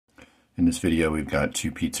In this video, we've got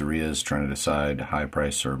two pizzerias trying to decide high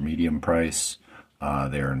price or medium price.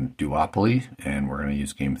 They're in duopoly, and we're going to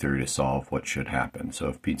use game theory to solve what should happen. So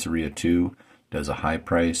if Pizzeria 2 does a high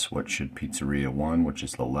price, what should Pizzeria 1, which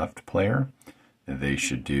is the left player? They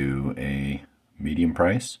should do a medium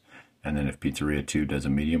price. And then if Pizzeria 2 does a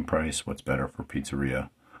medium price, what's better for Pizzeria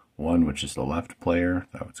 1, which is the left player?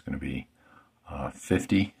 That's going to be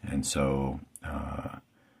 50. And so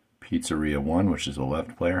Pizzeria 1, which is the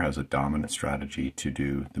left player, has a dominant strategy to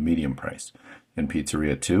do the medium price. In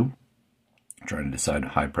Pizzeria 2, trying to decide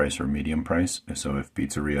high price or medium price. So if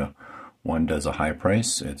Pizzeria 1 does a high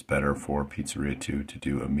price, it's better for Pizzeria 2 to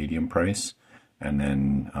do a medium price. And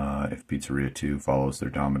then if Pizzeria 2 follows their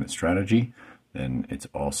dominant strategy, then it's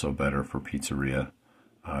also better for Pizzeria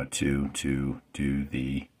 2 to do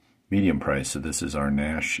the medium price. So this is our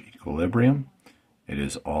Nash equilibrium. It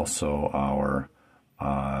is also our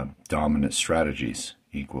dominant strategies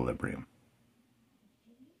equilibrium.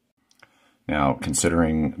 Now,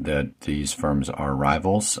 considering that these firms are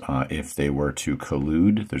rivals, if they were to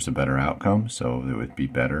collude, there's a better outcome. So it would be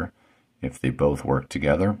better if they both work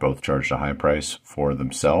together, both charged a high price for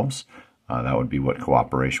themselves. That would be what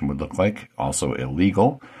cooperation would look like. Also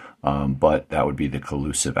illegal, but that would be the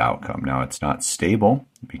collusive outcome. Now, it's not stable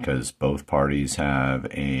because both parties have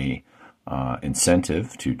a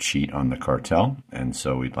incentive to cheat on the cartel, and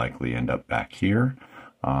so we'd likely end up back here,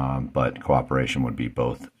 but cooperation would be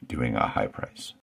both doing a high price.